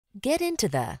Get into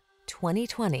the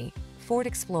 2020 Ford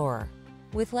Explorer.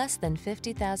 With less than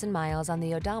 50,000 miles on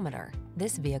the odometer,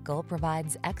 this vehicle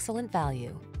provides excellent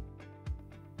value.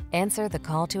 Answer the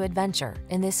call to adventure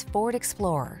in this Ford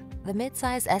Explorer, the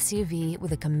midsize SUV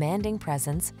with a commanding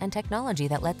presence and technology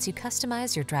that lets you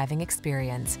customize your driving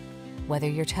experience. Whether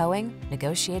you're towing,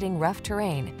 negotiating rough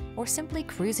terrain, or simply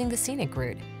cruising the scenic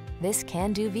route, this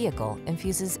can-do vehicle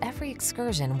infuses every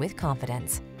excursion with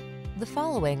confidence. The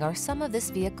following are some of this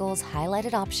vehicle's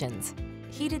highlighted options: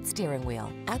 heated steering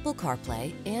wheel, Apple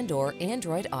CarPlay and/or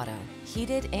Android Auto,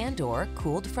 heated and/or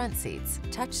cooled front seats,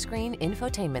 touchscreen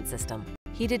infotainment system,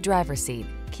 heated driver's seat,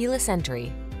 keyless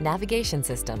entry, navigation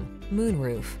system,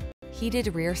 moonroof,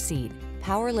 heated rear seat,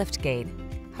 power liftgate.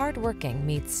 Hardworking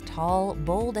meets tall,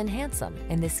 bold, and handsome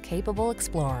in this capable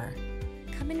Explorer.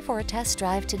 Come in for a test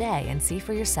drive today and see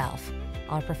for yourself.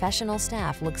 Our professional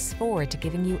staff looks forward to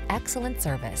giving you excellent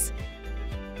service.